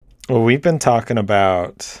Well, we've been talking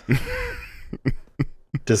about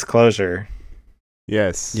disclosure.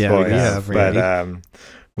 Yes. Yeah, boys, we have, but Randy.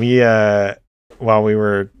 we while we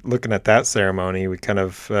were looking at that ceremony, we kind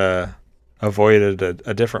of avoided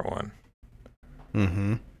a different one.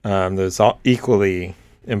 Mm-hmm. That's all equally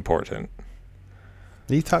important.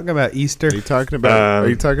 Are you talking about Easter? Are you talking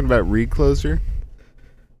about reclosure?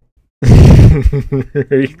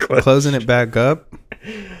 Closing it back up?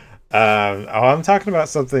 I'm talking about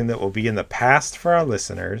something that will be in the past for our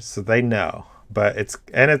listeners, so they know. But it's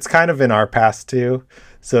kind of in our past too,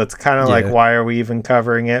 so it's kind of like, why are we even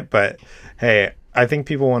covering it? But hey, I think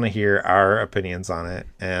people want to hear our opinions on it,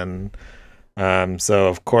 and so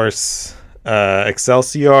of course,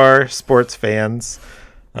 Excelsior sports fans,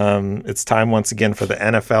 it's time once again for the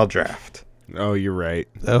NFL draft. Oh, you're right.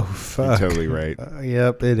 Oh, fuck. You're totally right.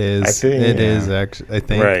 Yep, it is. I think, it is actually. I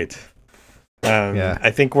think. Right.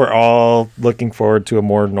 I think we're all looking forward to a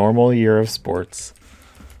more normal year of sports.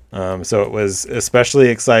 So it was especially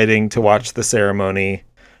exciting to watch the ceremony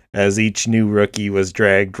as each new rookie was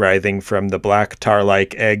dragged writhing from the black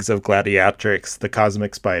tar-like eggs of Gladiatrix, the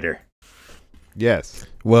cosmic spider. Yes.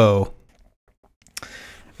 Whoa.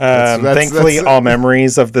 Thankfully, all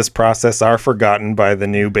memories of this process are forgotten by the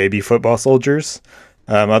new baby football soldiers.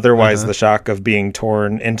 Otherwise, the shock of being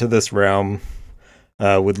torn into this realm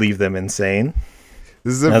would leave them insane.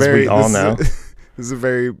 This is This is a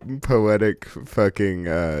very poetic fucking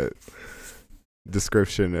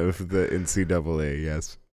description of the NCAA,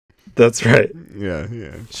 yes. That's right.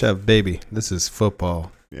 Yeah. Chef, baby, this is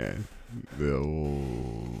football. Yeah. The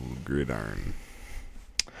old gridiron.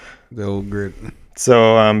 The old grid.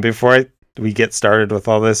 So before we get started with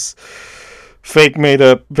all this fake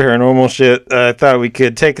made-up paranormal shit, I thought we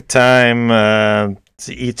could take a time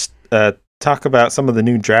to each talk about some of the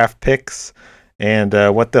new draft picks and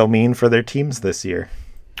what they'll mean for their teams this year.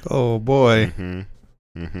 Oh, boy. Mm-hmm.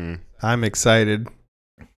 Mm-hmm. I'm excited.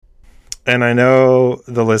 And I know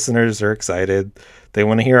the listeners are excited. They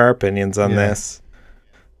want to hear our opinions on this.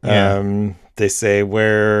 Yeah. They say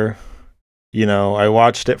where, I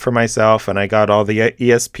watched it for myself and I got all the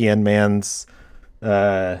ESPN man's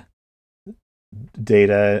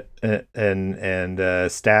data and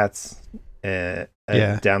stats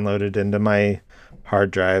downloaded into my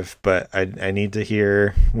hard drive, but I need to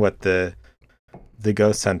hear what the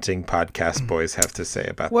ghost hunting podcast boys have to say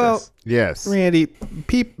about this. Yes, Randy,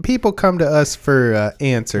 people come to us for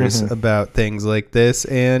answers about things like this,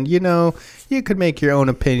 and you could make your own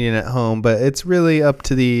opinion at home, but it's really up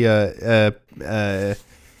to the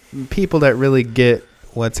people that really get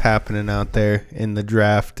what's happening out there in the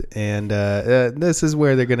draft, and this is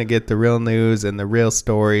where they're going to get the real news and the real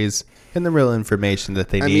stories and the real information that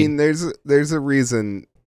they need. I mean, there's a reason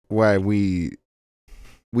why we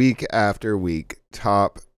week after week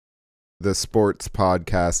top the sports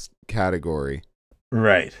podcast category,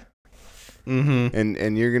 right? Mm-hmm.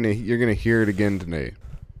 And you're gonna hear it again today.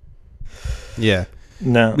 Yeah.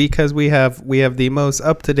 No, because we have the most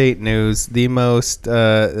up to date news, the most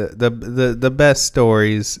the best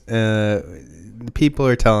stories. People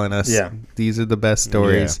are telling us, these are the best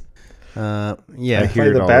stories. I play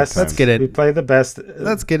hear the best. Let's get it. We play the best.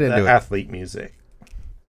 Let's get into athlete music.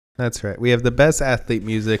 That's right. We have the best athlete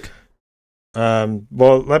music. Well,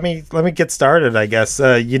 let me get started, I guess.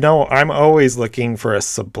 I'm always looking for a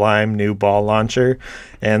sublime new ball launcher,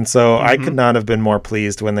 and so I could not have been more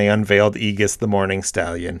pleased when they unveiled Aegis the Morning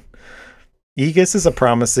Stallion. Aegis is a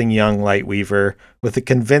promising young light weaver with a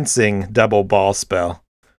convincing double ball spell.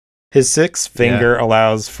 His 6th finger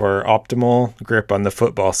allows for optimal grip on the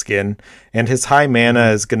football skin, and his high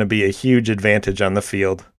mana is going to be a huge advantage on the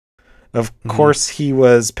field. Of course, he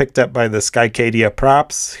was picked up by the Skycadia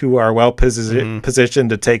props, who are well positioned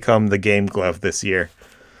to take home the Game Glove this year.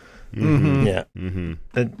 Mm-hmm. Yeah. Mm-hmm.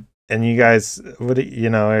 And you guys, what do you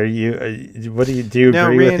agree now,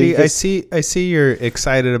 with Randy, Aegis? I see you're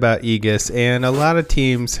excited about Aegis, and a lot of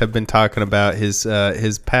teams have been talking about his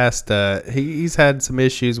past. He's had some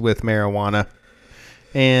issues with marijuana.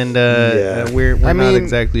 And we're not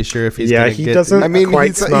exactly sure if he's going to get... doesn't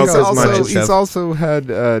quite smoke as much as he's also had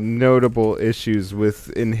notable issues with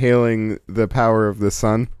inhaling the power of the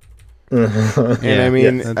sun. And I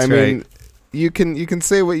mean, you can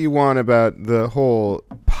say what you want about the whole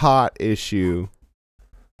pot issue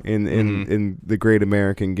in the Great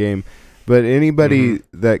American Game, but anybody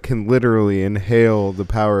that can literally inhale the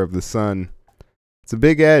power of the sun, it's a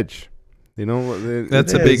big edge.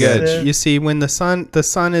 That's a big edge. You see, when the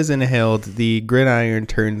sun is inhaled, the gridiron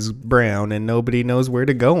turns brown, and nobody knows where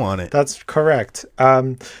to go on it. That's correct.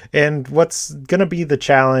 And what's going to be the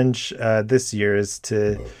challenge this year is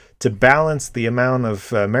to to balance the amount of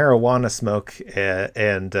marijuana smoke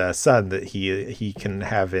and sun that he can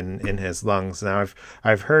have in his lungs. Now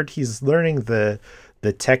I've heard he's learning the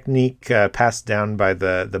technique passed down by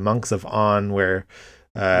the monks of On, where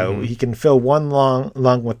he can fill one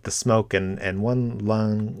lung with the smoke and one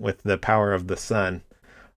lung with the power of the sun.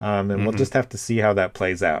 And we'll just have to see how that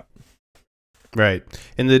plays out. Right.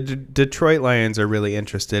 And the Detroit Lions are really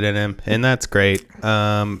interested in him, and that's great.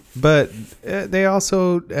 But they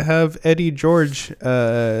also have Eddie George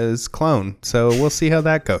as clone, so we'll see how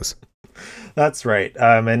that goes. That's right.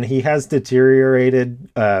 And he has deteriorated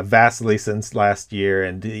vastly since last year,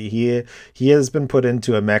 and he has been put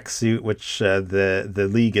into a mech suit, which the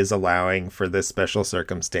league is allowing for this special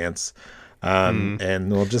circumstance. And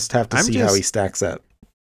we'll just have to see how he stacks up.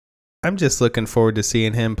 I'm just looking forward to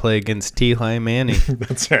seeing him play against T.Ly Manning.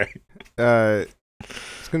 That's right.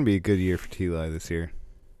 It's going to be a good year for T.Ly this year.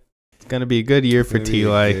 It's going to be a good year for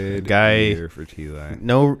T.Ly. Year for T.Ly.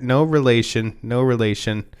 No relation.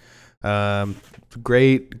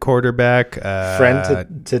 Great quarterback.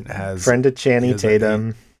 Friend to Channing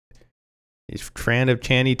Tatum. He's friend of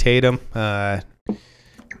Channing Tatum.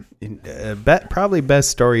 Probably best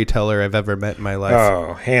storyteller I've ever met in my life.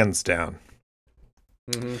 Oh, hands down.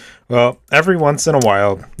 Mm-hmm. Well, every once in a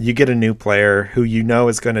while, you get a new player who you know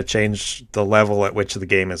is going to change the level at which the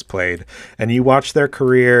game is played. And you watch their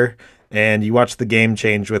career and you watch the game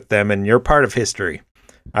change with them, and you're part of history.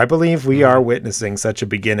 I believe we are witnessing such a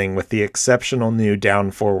beginning with the exceptional new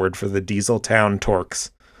down forward for the Dieseltown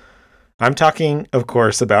Torques. I'm talking, of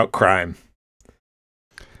course, about Crime.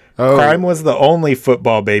 Crime was the only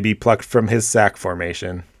football baby plucked from his sack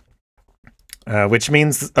formation. Which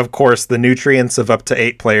means, of course, the nutrients of up to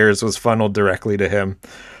 8 players was funneled directly to him.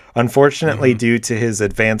 Unfortunately, due to his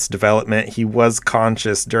advanced development, he was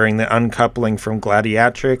conscious during the uncoupling from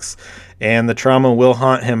gladiatrics, and the trauma will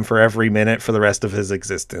haunt him for every minute for the rest of his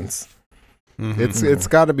existence. It's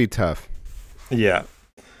got to be tough. Yeah.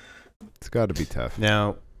 It's got to be tough.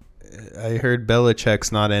 Now, I heard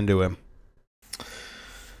Belichick's not into him.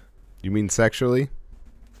 You mean sexually?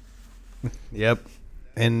 Yep.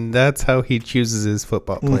 And that's how he chooses his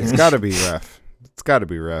football players. It's got to be rough. It's got to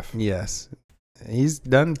be rough. Yes. He's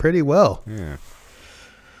done pretty well. Yeah.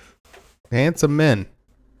 Handsome men.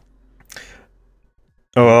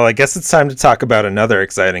 Oh, well, I guess it's time to talk about another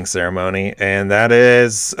exciting ceremony, and that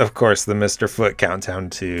is, of course, the Mr. Foot countdown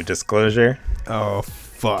to disclosure. Oh,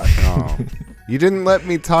 fuck. Oh. You didn't let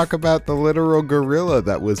me talk about the literal gorilla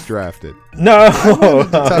that was drafted. No!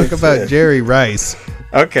 Talk about Jerry Rice.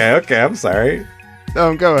 Okay, I'm sorry.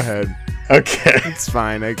 Go ahead. Okay. It's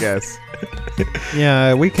fine, I guess.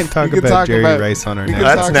 Yeah, we can talk about Jerry Rice on our next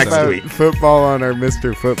That's next week. Football on our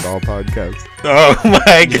Mr. Football podcast. Oh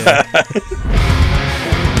my God.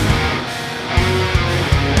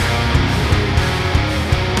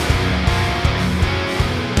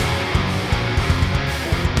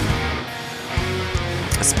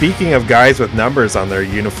 Speaking of guys with numbers on their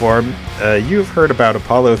uniform, you've heard about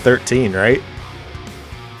Apollo 13, right?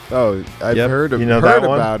 Oh, I've heard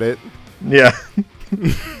about it. Yeah.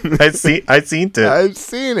 I've seen it. I've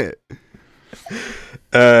seen it.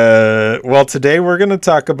 Well, today we're going to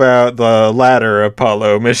talk about the latter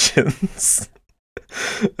Apollo missions.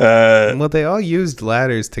 Well, they all used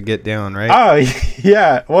ladders to get down, right? Oh,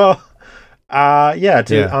 yeah. Well, on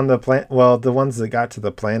the planet. Well, the ones that got to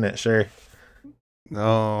the planet, sure.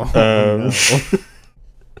 Oh. No.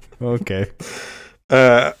 Okay.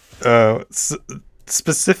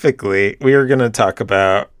 Specifically, we are going to talk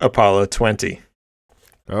about Apollo 20.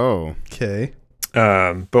 Oh. Okay.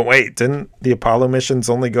 But wait, didn't the Apollo missions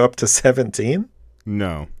only go up to 17?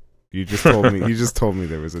 No. You just told me. You just told me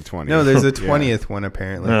there was a 20th. No, there's a 20th one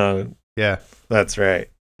apparently. No. Yeah. That's right.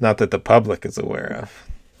 Not that the public is aware of.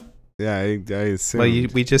 Yeah, I assume. Well,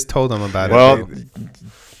 we just told them about it. Well,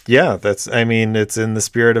 yeah, it's in the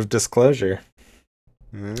spirit of disclosure.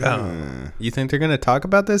 You think they're going to talk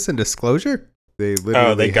about this in disclosure? They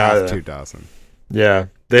literally have to, Dawson. Yeah,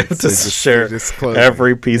 they have to share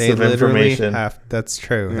every piece of information. That's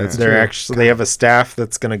true. Yeah. That's true. They have a staff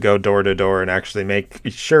that's going to go door to door and actually make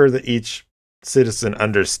sure that each citizen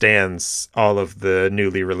understands all of the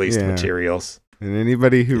newly released materials. And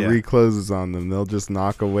anybody who recloses on them, they'll just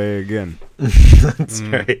knock away again. That's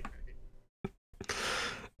right.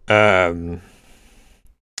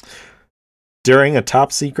 During a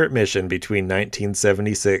top-secret mission between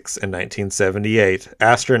 1976 and 1978,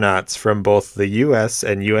 astronauts from both the U.S.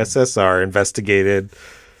 and USSR investigated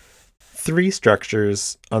 3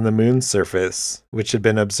 structures on the moon's surface, which had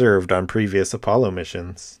been observed on previous Apollo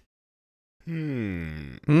missions.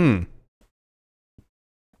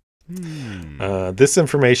 This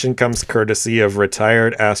information comes courtesy of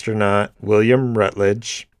retired astronaut William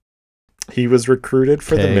Rutledge. He was recruited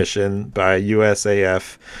for the mission by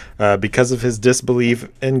USAF because of his disbelief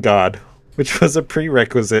in God, which was a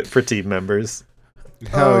prerequisite for team members.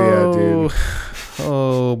 Hell yeah, dude.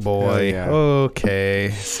 Oh boy. Yeah.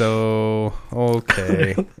 Okay. So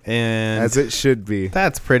and As it should be.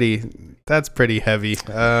 That's pretty heavy.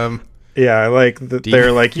 Yeah,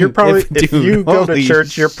 they're like, you're probably, if you go to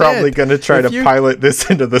church, you're probably going to try to pilot this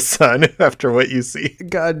into the sun after what you see.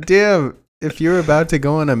 God damn. If you're about to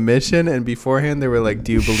go on a mission and beforehand they were like,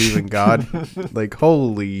 do you believe in God? Like,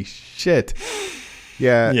 holy shit.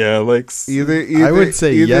 Yeah. Yeah, like either I would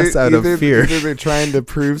say yes out of fear. Either they're trying to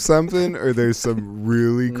prove something or there's some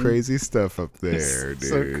really crazy stuff up there,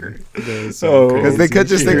 dude. Because they could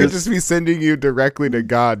just be sending you directly to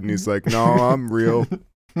God and he's like, no, I'm real.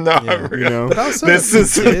 No, yeah. you know, but also this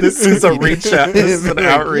is a reach out. This is an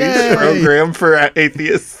outreach program for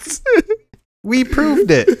atheists. We proved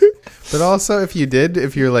it. But also,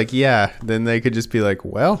 if you're like, yeah, then they could just be like,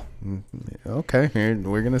 well, okay, here,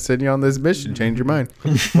 we're gonna send you on this mission. Change your mind.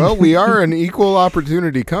 Well, we are an equal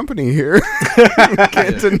opportunity company here.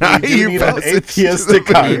 Can't deny you an atheistic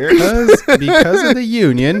hire. Because of the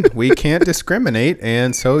union, we can't discriminate,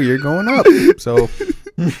 and so you're going up. So.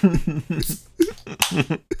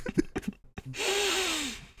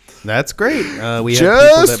 That's great. We just have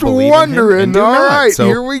people that believe wondering. In him and do all not, right, so.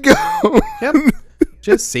 Here we go. Yep.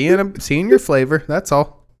 Just seeing your flavor. That's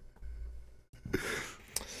all.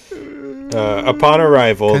 Upon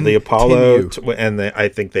arrival, the Apollo I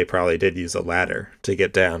think they probably did use a ladder to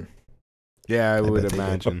get down. Yeah, I would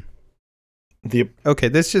imagine. Okay,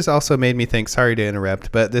 this just also made me think. Sorry to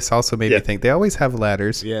interrupt, but this also made me think. They always have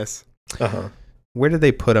ladders. Yes. Where do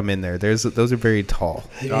they put them in there? Those are very tall.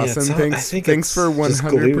 Awesome. Thanks for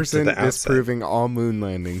 100% disproving all moon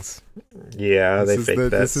landings. Yeah, they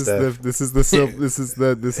faked that stuff. This is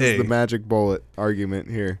the magic bullet argument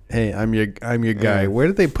here. Hey, I'm your guy. Where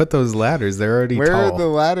do they put those ladders? They're already tall. Where are the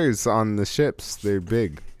ladders on the ships? They're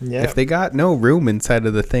big. Yeah. If they got no room inside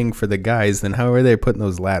of the thing for the guys, then how are they putting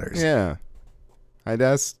those ladders? Yeah. I'd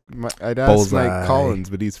ask Mike Collins,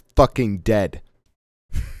 but he's fucking dead.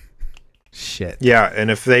 Shit. Yeah, and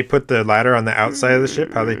if they put the ladder on the outside of the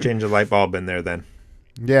ship, how they change a light bulb in there then?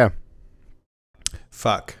 Yeah.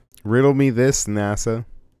 Fuck. Riddle me this, NASA.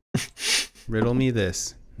 Riddle me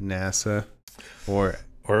this, NASA. Or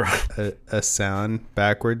a sound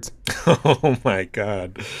backwards. Oh my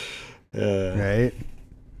god. Right?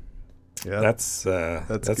 Yeah. That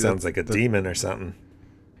sounds like a demon or something.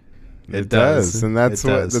 It does, and that's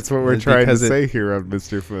what we're trying to say here on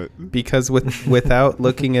Mr. Foot. Because without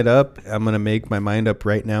looking it up, I'm gonna make my mind up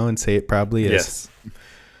right now and say it probably is. Yes.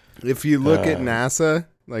 If you look at NASA,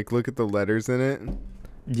 like look at the letters in it.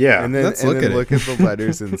 Yeah, and then look at the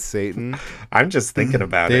letters in Satan. I'm just thinking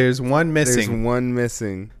about There's one missing. There's one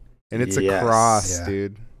missing, and it's a cross,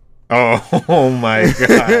 dude. Oh my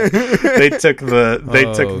god! They took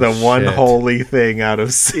the one holy thing out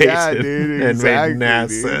of Satan and made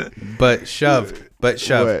NASA. Dude. But shove.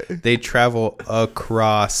 What? They travel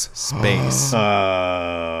across space.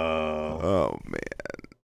 Oh man!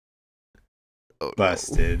 Oh,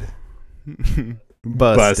 busted. No.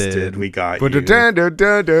 Busted. We got you.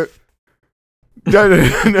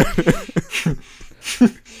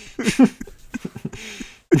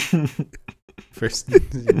 First,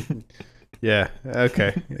 yeah.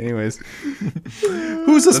 Okay. Anyways,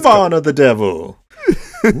 who's the spawn of the devil?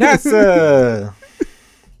 NASA.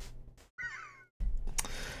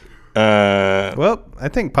 Well, I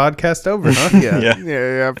think podcast over, huh?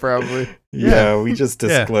 Yeah, probably. Yeah, we just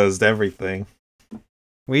disclosed everything.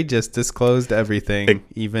 We just disclosed everything,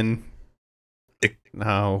 even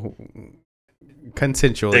now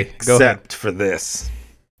consensually. Except for this.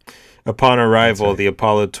 Upon arrival, the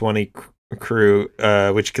Apollo 20 crew,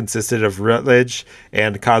 which consisted of Rutledge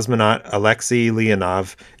and cosmonaut Alexei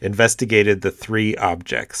Leonov, investigated the three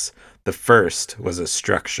objects. The first was a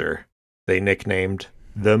structure they nicknamed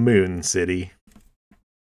the Moon City.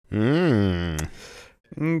 Okay.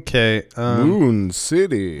 Moon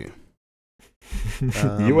City.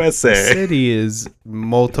 USA. City is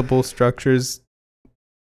multiple structures.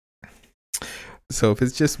 So if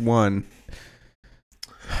it's just one...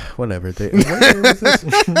 Whatever. What year was this?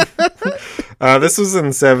 This was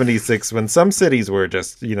in 76 when some cities were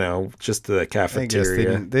just the cafeteria. I guess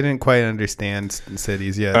they didn't quite understand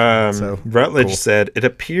cities yet. Rutledge said it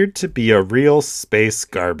appeared to be a real space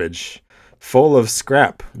garbage, full of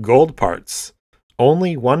scrap, gold parts.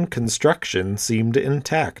 Only one construction seemed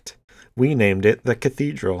intact. We named it the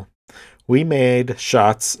cathedral. We made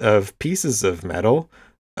shots of pieces of metal,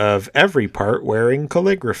 of every part wearing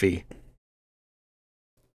calligraphy.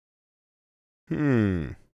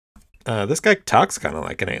 This guy talks kind of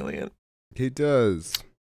like an alien. He does.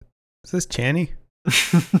 Is this Channy?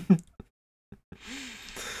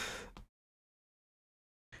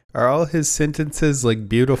 Are all his sentences like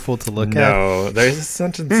beautiful to look at? No, his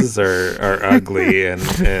sentences are ugly and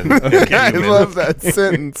I love that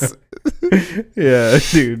sentence. Yeah,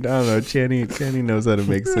 dude. I don't know. Channy knows how to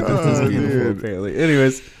make sentences beautiful. Dude. Apparently.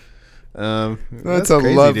 Anyways, that's a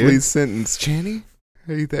crazy, lovely dude. Sentence, Channy.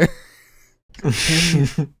 Are you there?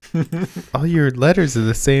 All your letters are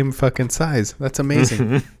the same fucking size. That's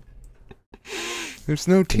amazing. There's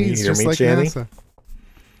no T's, just like Channy? NASA.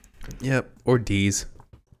 Yep, or D's.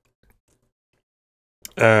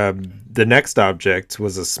 The next object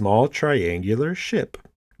was a small triangular ship.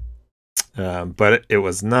 But it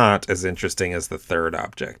was not as interesting as the third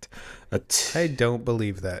object. I don't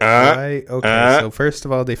believe that. So first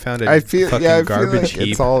of all, they found a fucking garbage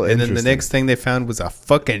heap, and then the next thing they found was a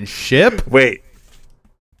fucking ship. Wait,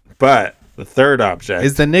 but the third object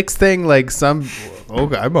is the next thing like some.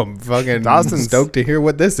 Oh, I'm fucking stoked to hear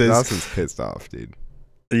what this is. Dawson's pissed off, dude.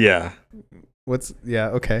 Yeah.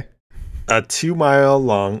 Okay. A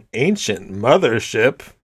 2-mile-long ancient mothership.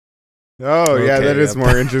 Oh, okay, yeah, that is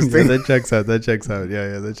more interesting. Yeah, that checks out.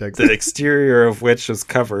 Yeah, that checks out. The exterior of which was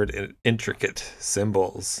covered in intricate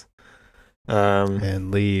symbols.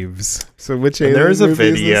 And leaves. So which alien there is a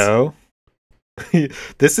movie video. Is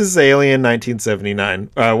this? This is Alien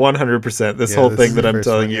 1979. 100%. This whole thing that I'm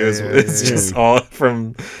telling you is just all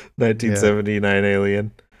from 1979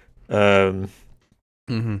 Alien.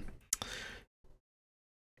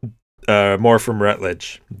 More from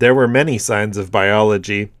Rutledge. There were many signs of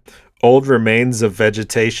biology. Old remains of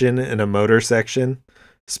vegetation in a motor section.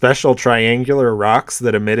 Special triangular rocks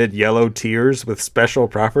that emitted yellow tears with special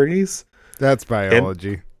properties. That's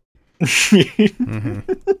biology. Watch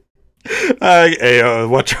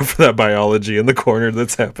out for that biology in the corner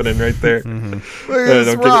that's happening right there. Look at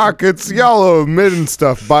this rock. It's yellow emitting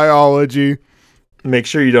stuff. Biology. Make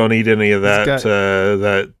sure you don't eat any of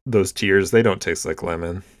that. Those tears. They don't taste like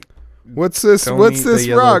lemon. What's this? What's this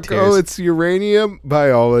rock? Tears. Oh, it's uranium.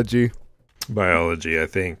 Biology. Biology, I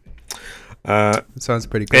think. It sounds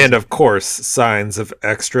pretty cool. And of course, signs of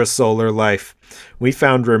extrasolar life. We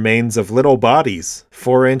found remains of little bodies,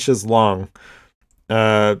 4 inches long.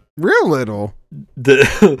 Real little.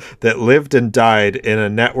 That lived and died in a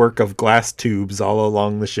network of glass tubes all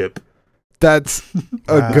along the ship. That's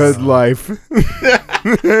a good life.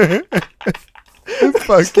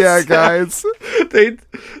 Fuck yeah, guys!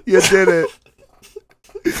 You did it.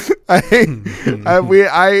 I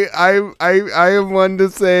am one to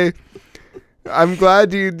say, I'm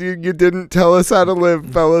glad you didn't tell us how to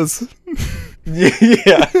live, fellas.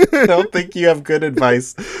 Yeah, I don't think you have good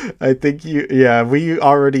advice. I think we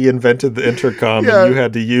already invented the intercom, and you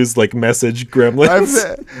had to use like message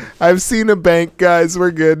gremlins. I've seen a bank, guys.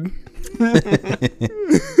 We're good.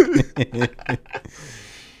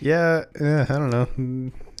 Yeah, I don't know.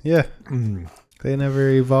 Yeah. They never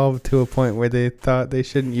evolved to a point where they thought they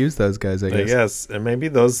shouldn't use those guys, I guess. And maybe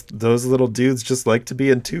those little dudes just like to be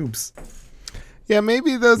in tubes. Yeah,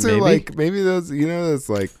 maybe those are like, those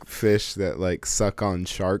like fish that like suck on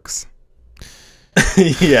sharks.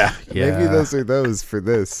 Yeah. Maybe those are those for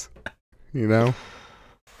this,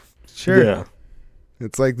 Sure. Yeah.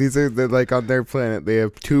 It's like they're like on their planet they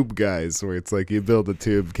have tube guys where it's like you build a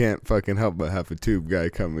tube, can't fucking help but have a tube guy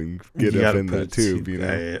come and get up in the tube,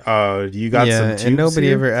 Oh, you got some tubes. And nobody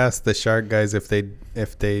here? ever asked the shark guys if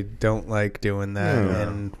they don't like doing that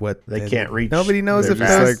and what they can't reach. Nobody knows if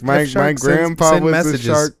those, like my grandpa was a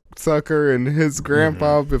shark sucker and his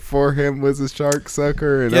grandpa before him was a shark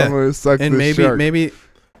sucker and I'm gonna suck and this shark. Maybe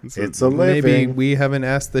it's a living. Maybe we haven't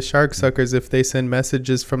asked the shark suckers if they send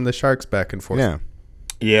messages from the sharks back and forth.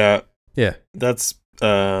 Yeah. That's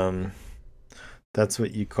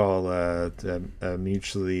what you call a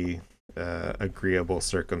mutually agreeable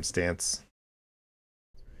circumstance.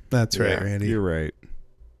 That's right, Randy. You're right.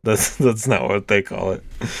 That's not what they call it.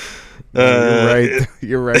 You're right.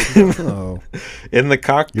 You're right. Oh. In the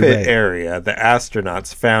cockpit area, the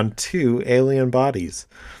astronauts found 2 alien bodies.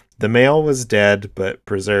 The male was dead but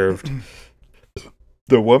preserved.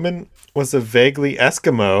 The woman was of vaguely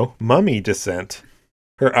Eskimo mummy descent.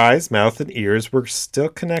 Her eyes, mouth, and ears were still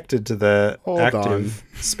connected to the active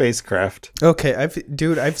spacecraft. Okay,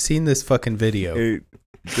 I've seen this fucking video. It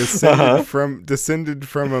descended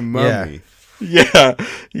from a mummy. Yeah.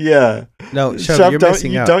 No, Shub, you're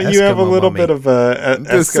missing out. Don't you have a little bit of a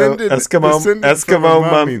Eskimo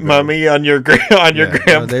mummy on your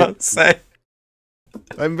grandpa's side?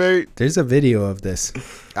 There's a video of this.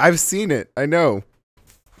 I've seen it. I know.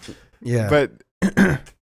 Yeah. But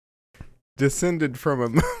descended from a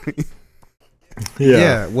mummy.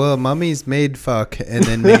 Yeah. Well, mummies made fuck and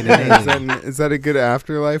then made an alien. Is that a good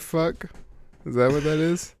afterlife fuck? Is that what that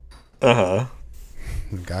is? Uh-huh.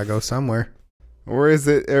 Gotta go somewhere. Or is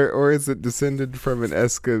it descended from an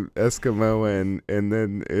Eskimo and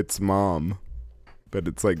then its mom, but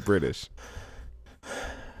it's like British?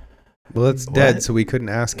 Well, it's dead, so we couldn't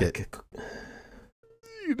ask it.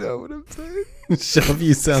 You know what I'm saying? Shove,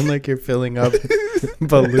 you sound like you're filling up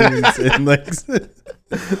balloons and like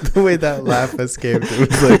the way that laugh escaped. It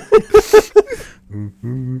was like.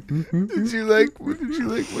 Did you like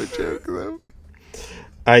my joke though?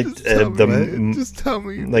 Just tell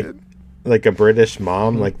me you did. Like a British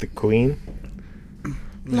mom, like the Queen.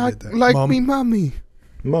 Like Mom. me, mommy.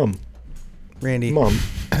 Mom. Randy. Mom.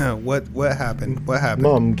 What happened? What happened?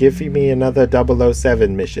 Mom, give me another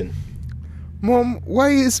 007 mission. Mom, why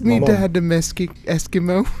is me Mom. dad a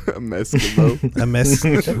Eskimo? A Meskimo. A mess.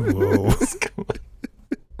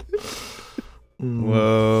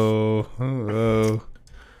 Whoa.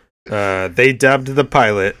 Whoa. They dubbed the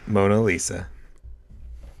pilot Mona Lisa.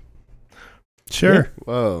 Sure. Yeah.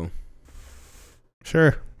 Whoa.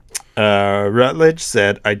 Sure. Rutledge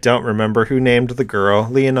said, I don't remember who named the girl,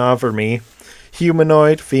 Leonov or me.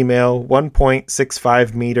 Humanoid, female,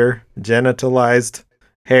 1.65 meter, genitalized,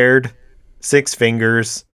 haired, 6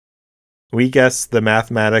 fingers. We guess the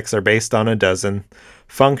mathematics are based on a dozen.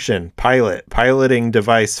 Function, pilot, piloting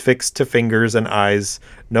device fixed to fingers and eyes.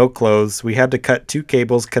 No clothes. We had to cut 2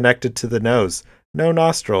 cables connected to the nose. No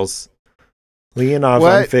nostrils.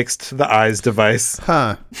 Leonov unfixed the eyes device.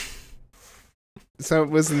 Huh. So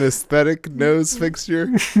it was an aesthetic nose fixture?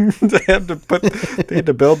 they had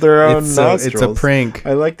to build their own nostrils. It's a prank.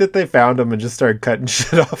 I like that they found them and just started cutting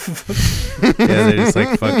shit off. Yeah, they're just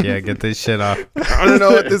like, fuck yeah, get this shit off. I don't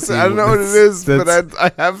know what it is, but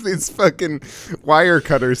I have these fucking wire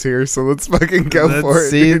cutters here, so let's fucking go for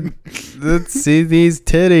it. Dude. Let's see these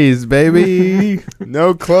titties, baby.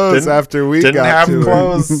 No clothes after we didn't got have to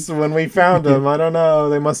clothes when we found them. I don't know.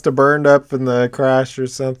 They must have burned up in the crash or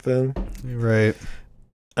something. Right.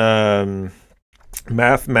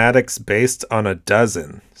 Mathematics based on a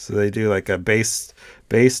dozen. So they do like a base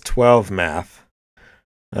 12 math.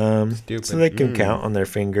 Stupid. So they can count on their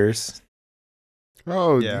fingers.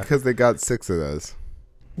 Oh, Yeah. because they got 6 of those.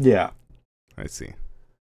 Yeah. I see.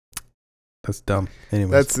 That's dumb.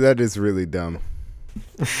 Anyways. That is really dumb.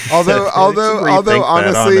 Although Rethink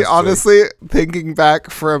honestly, thinking back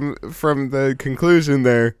from the conclusion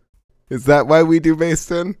there, is that why we do based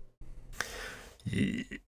in?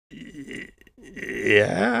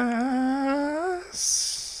 Yes.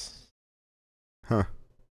 Huh.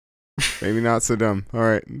 Maybe not so dumb. All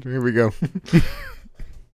right, here we go.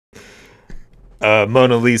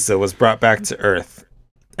 Mona Lisa was brought back to Earth,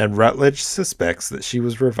 and Rutledge suspects that she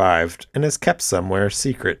was revived and is kept somewhere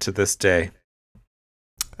secret to this day.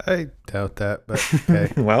 I doubt that, but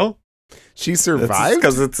okay. Well, she survived?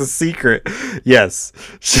 Because it's a secret. Yes.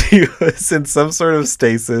 She was in some sort of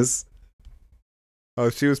stasis. Oh,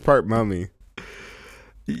 she was part mummy.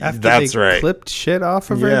 After That's they right. clipped shit off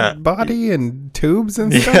of her body and tubes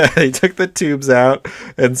and stuff? Yeah, they took the tubes out,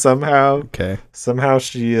 and somehow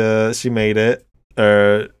she made it.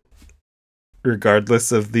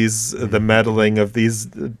 Regardless of the meddling of these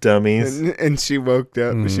dummies. And she woke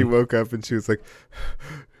up. She woke up and she was like,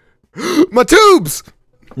 "My tubes!"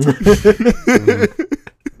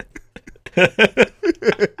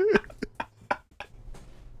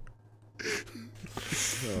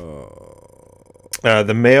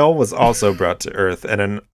 The male was also brought to Earth, and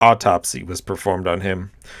an autopsy was performed on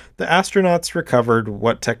him. The astronauts recovered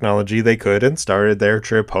what technology they could and started their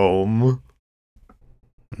trip home.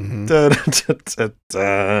 Mm-hmm.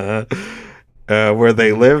 Where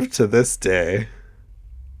they live to this day.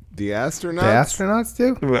 The astronauts? The astronauts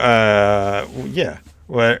do? Yeah.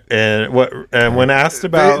 And when asked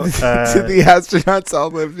about... did the astronauts all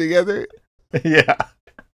live together? Yeah.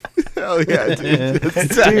 Hell yeah, dude.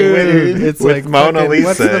 It's with like Mona Lisa.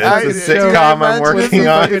 It's a sitcom I'm working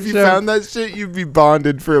on. If you found that shit, you'd be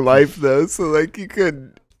bonded for life, though. So, like, you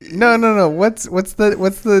could... No. What's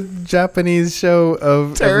the Japanese show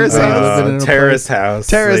of Terrace House? Terrace House.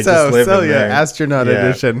 Terrace House. Oh yeah, astronaut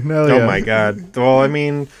edition. Hell yeah. Oh my god. Well, I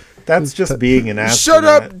mean, that's just being an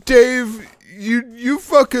astronaut. Shut up, Dave. You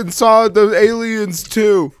fucking saw the aliens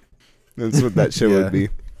too. That's what that shit would be.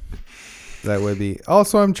 That would be.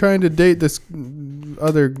 Also, I'm trying to date this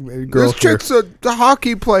other girl. This chick's a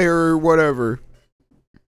hockey player or whatever.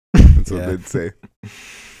 That's what they'd say.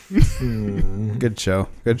 Good show.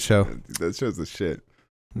 That show's a shit.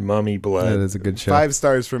 Mummy blood. That is a good show. 5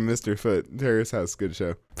 stars from Mr. Foot. Terrace House, good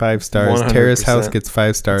show. 5 stars. 100%. Terrace House gets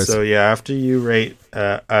 5 stars. So yeah, after you rate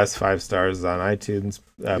us 5 stars on iTunes,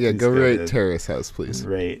 Yeah, go rate Terrace House, please.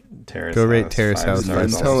 Rate Terrace. Go House, rate Terrace 5 House. stars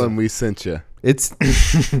And also. tell them we sent you. It's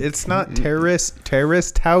not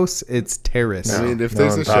terraced house. It's terrace. No. I mean, if no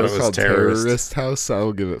there's one a thought show it was called terrorist. Terrorist House,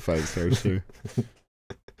 I'll give it 5 stars too.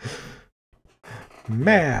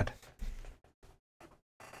 Mad.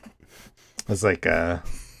 It's like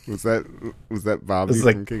Was that Bobby It's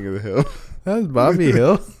like- from King of the Hill? That was Bobby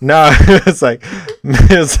Hill. no, it's like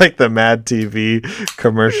the Mad TV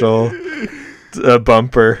commercial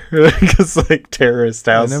bumper. It's like Terrorist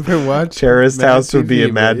I House. never watched Terrorist Mad House would be a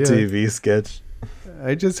TV, Mad but yeah. TV sketch.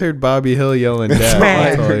 I just heard Bobby Hill yelling "Dad."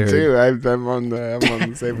 Mad. That's all I heard. Too. I'm on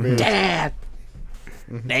the same page. Dad.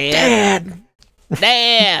 Dad.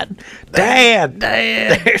 Dad. Dad,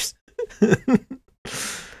 Dad.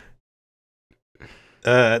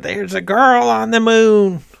 there's a girl on the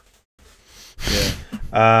moon.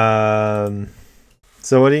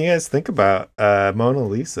 So what do you guys think about Mona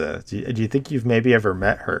Lisa? Do you think you've maybe ever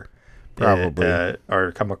met her? Probably.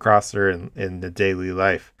 Or come across her in the daily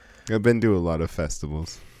life? I've been to a lot of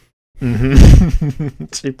festivals. Mm-hmm.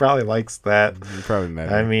 She probably likes that. You probably met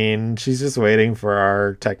her. I mean, she's just waiting for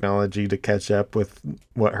our technology to catch up with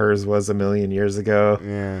what hers was a million years ago,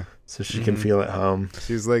 Yeah. so she can feel at home.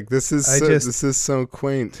 She's like, this is so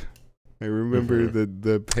quaint. I remember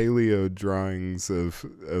the paleo drawings of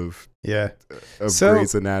So,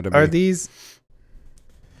 Grey's Anatomy. Are these?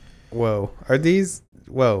 Whoa.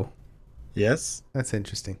 Yes, That's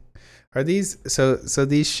interesting. Are these so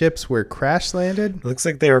these ships were crash landed? it looks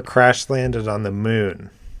like they were crash landed on the moon.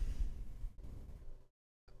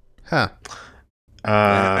 Huh.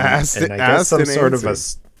 Asked and I guess some and sort of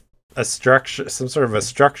answered. a structure, some sort of a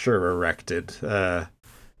structure erected.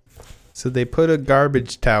 So they put a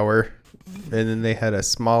garbage tower, and then they had a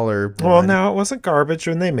smaller. Well, one. no, it wasn't garbage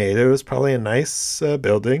when they made it. It was probably a nice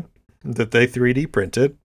building that they 3D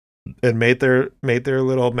printed and made their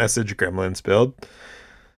little message gremlins build.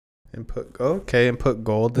 And put gold They in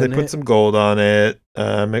put it. some gold on it.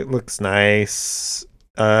 It looks nice.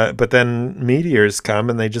 But then meteors come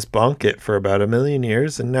and they just bonk it for about 1 million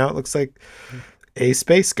years, and now it looks like a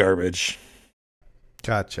space garbage.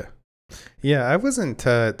 Gotcha. Yeah, I wasn't.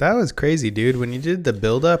 That was crazy, dude. When you did the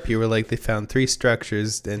build up, you were like, they found 3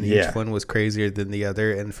 structures, and Yeah. each one was crazier than the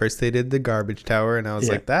other. And first they did the garbage tower, and I was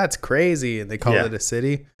Yeah. like, that's crazy. And they called Yeah. it a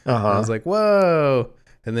city. Uh And I huh. was like, whoa.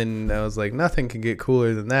 And then I was like, nothing can get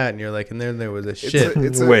cooler than that. And you're like, and then there was a shit.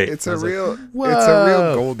 Wait. It's I a was like, real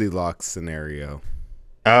whoa. Goldilocks scenario.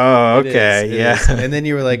 Oh, It okay, is, it yeah. is. And then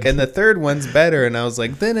you were like, and the third one's better. And I was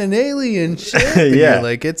like, then an alien ship. And Yeah. you're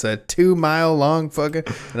like, it's a 2 mile long fucking.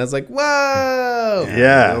 And I was like, whoa.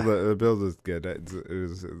 Yeah. The build is good.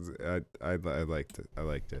 I liked it. I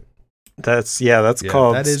liked it. That's Yeah,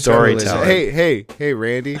 called that is storytelling. Hey,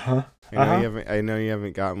 Randy. Huh? I know you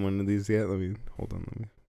haven't gotten one of these yet. Hold on.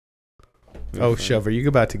 Oh, Shove, are you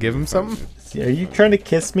about to give him something? Are you trying to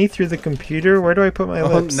kiss me through the computer? Where do I put my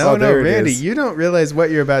Oh, lips? no, there it Randy, is. you don't realize what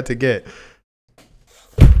you're about to get.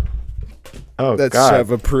 Oh, That's God.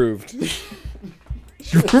 Shove approved.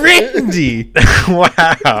 Randy!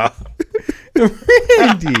 Wow.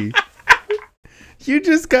 Randy! You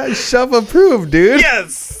just got Shove approved, dude.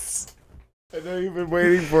 Yes. I know you've been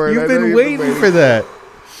waiting for it. You've been waiting for that.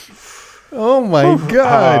 Oh my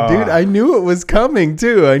God, dude. I knew it was coming,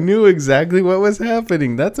 too. I knew exactly what was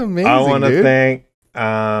happening. That's amazing, I want to dude. thank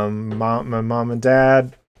my mom and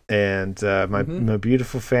dad and my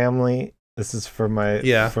beautiful family. This is for my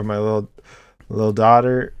little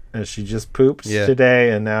daughter. And she just pooped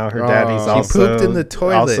today, and now her daddy's She also pooped in the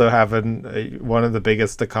toilet. Also having one of the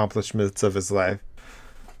biggest accomplishments of his life.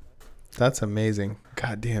 That's amazing.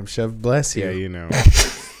 God damn, Shove, bless you. Yeah, you know.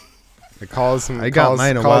 I got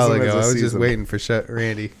mine a while ago. I was just waiting for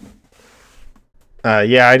Randy. I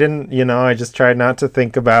didn't, I just tried not to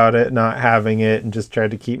think about it, not having it, and just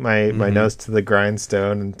tried to keep my nose to the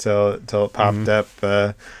grindstone until it popped up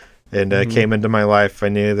and came into my life. I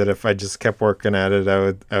knew that if I just kept working at it,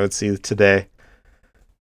 I would see today.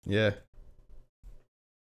 Yeah.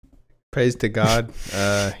 Praise to God.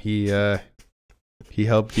 He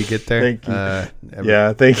helped you get there. Thank you.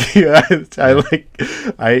 Yeah, thank you.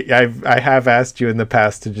 I have asked you in the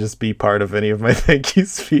past to just be part of any of my thank you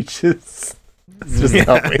speeches. Just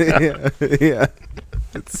help me out. Yeah.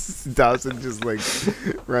 Dawson just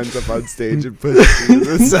runs up on stage and pushes you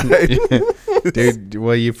to the side. Dude,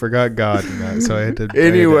 well, you forgot God in that, so I had to.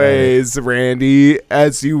 Anyways, Randy,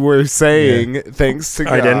 as you were saying, thanks to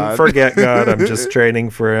God. I didn't forget God. I'm just training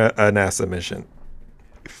for a NASA mission.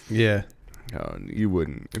 Yeah. Oh, you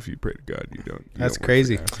wouldn't if you pray to God. You don't. That's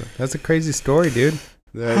crazy. That's a crazy story, dude.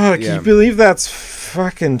 Can you believe that's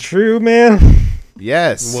fucking true, man?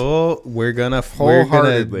 Yes. Well, we're gonna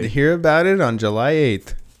Wholeheartedly hear about it on July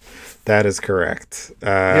 8th. That is correct.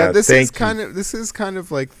 This is kind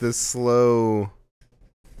of like the slow,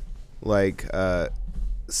 like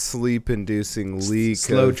sleep-inducing leak,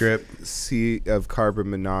 slow drip of carbon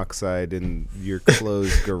monoxide in your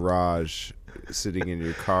closed garage, sitting in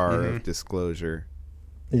your car of disclosure.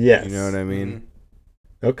 Yes, you know what I mean.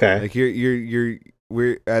 Okay, like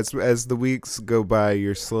we're as the weeks go by,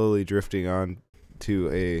 you're slowly drifting on to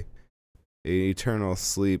a eternal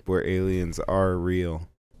sleep where aliens are real.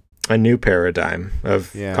 A new paradigm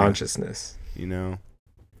of consciousness. You know,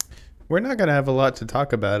 we're not gonna have a lot to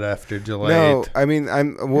talk about after July 8th. No, I mean,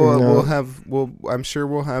 I'm sure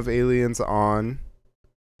we'll have aliens on.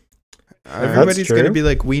 Everybody's gonna be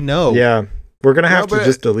like, we know. Yeah, we're gonna have to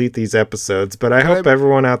just delete these episodes, but I hope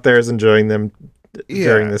everyone out there is enjoying them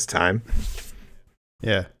during this time.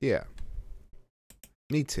 Yeah.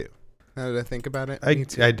 Me too. Now that I think about it, I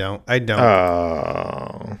don't.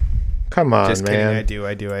 Oh, come on, just man. Kidding.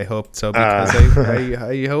 I do. I hope so, because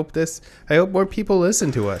I hope more people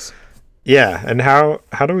listen to us. Yeah, and how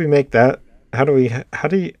do we make that? How do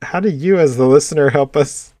you as the listener help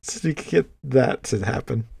us to get that to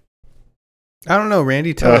happen? I don't know,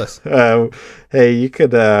 Randy. Tell us. Hey, you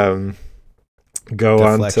could go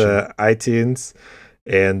on to iTunes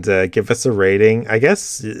and give us a rating. I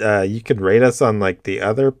guess you could rate us on like the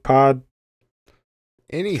other podcast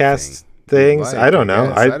things. I don't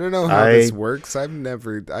know. I don't know how this works. I've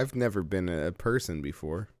never been a person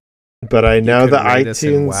before. But I know the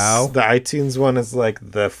iTunes one is like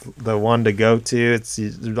the one to go to. It's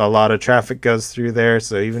a lot of traffic goes through there,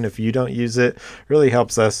 so even if you don't use it, really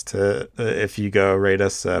helps us to if you go rate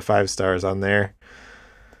us 5 stars on there.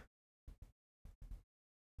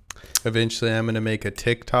 Eventually, I'm gonna make a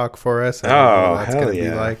TikTok for us. I don't know what that's gonna be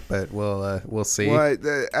like, but we'll see. Well,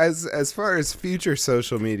 as far as future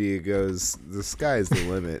social media goes, the sky's the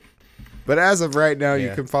limit. But as of right now,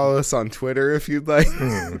 you can follow us on Twitter if you'd like.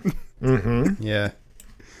 Mm-hmm. Yeah.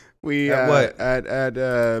 We at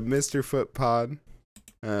Mr. Foot Pod.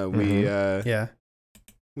 We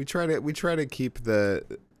try to keep the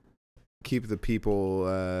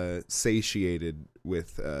people satiated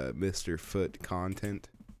with Mr. Foot content.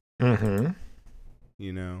 Mm-hmm.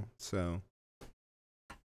 You know, so.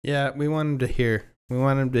 Yeah, we want them to hear. We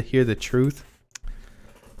want them to hear the truth.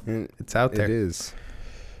 It's out there. It is.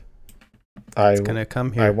 It's gonna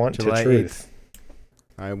come here. I want July to truth.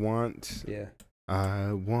 8th. I want. Yeah.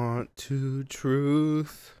 I want to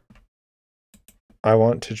truth. I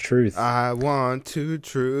want to truth. I want to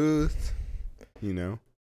truth. You know.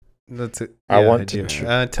 That's it. I want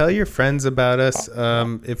to tell your friends about us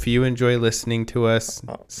if you enjoy listening to us,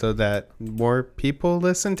 so that more people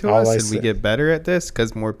listen to us and we get better at this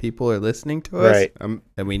because more people are listening to us. Right. And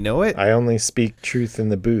we know it. I only speak truth in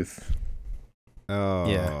the booth. Oh,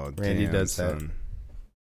 yeah. Randy does that.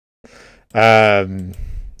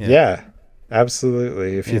 Yeah,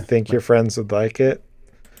 absolutely. If you think your friends would like it,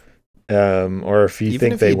 or if you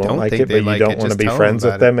think they won't like it, but you don't want to be friends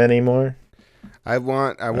with them anymore. I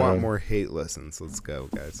want more hate listens. Let's go,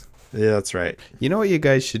 guys. Yeah, that's right. You know what you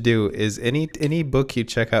guys should do is any book you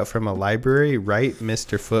check out from a library, write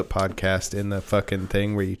Mr. Foot Podcast in the fucking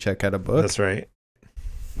thing where you check out a book. That's right.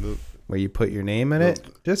 Where you put your name in it.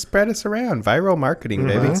 Just spread us around. Viral marketing,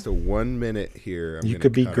 baby. Just a 1 minute here. You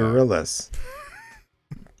could be gorillas.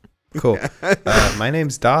 Cool. My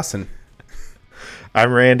name's Dawson.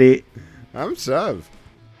 I'm Randy. I'm Shove.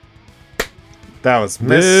 That was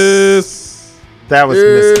That was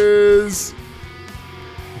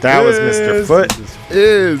Mr. Foot.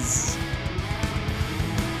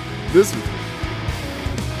 This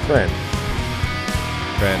Friend.